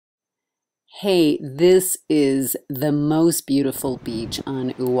Hey, this is the most beautiful beach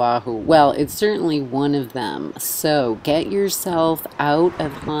on Oahu. Well, it's certainly one of them. So get yourself out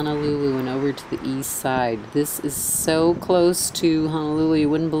of Honolulu and over to the east side. This is so close to Honolulu, you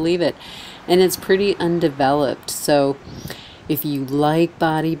wouldn't believe it. And it's pretty undeveloped. So if you like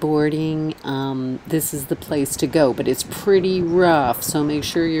bodyboarding, this is the place to go. But it's pretty rough, so make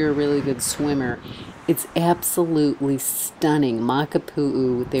sure you're a really good swimmer. It's absolutely stunning.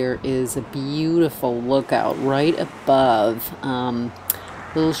 Makapuu, there is a beautiful lookout right above. A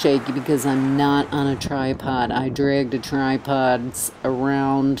little shaky because I'm not on a tripod. I dragged a tripod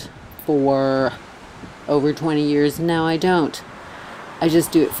around for over 20 years, and now I don't. I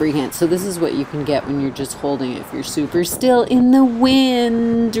just do it freehand. So this is what you can get when you're just holding it if you're super still in the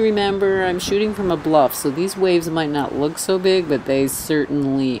wind. Remember, I'm shooting from a bluff, so these waves might not look so big, but they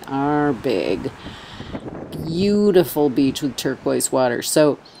certainly are big. Beautiful beach with turquoise water.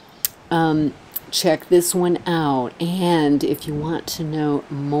 So check this one out, and if you want to know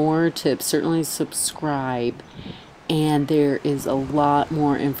more tips, certainly subscribe. And there is a lot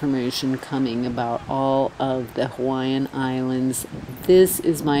more information coming about all of the Hawaiian Islands. This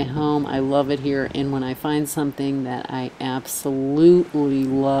is my home. I love it here, and when I find something that I absolutely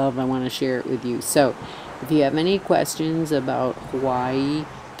love, I want to share it with you. So if you have any questions about Hawaii,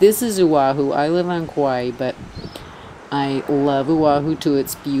 this is Oahu. I live on Kauai, but I love Oahu too.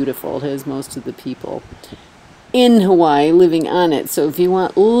 It's beautiful. It has most of the people in Hawaii living on it. So if you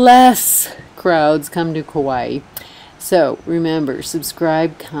want less crowds, come to Kauai. So remember,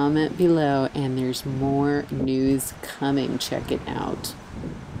 subscribe, comment below, and there's more news coming. Check it out.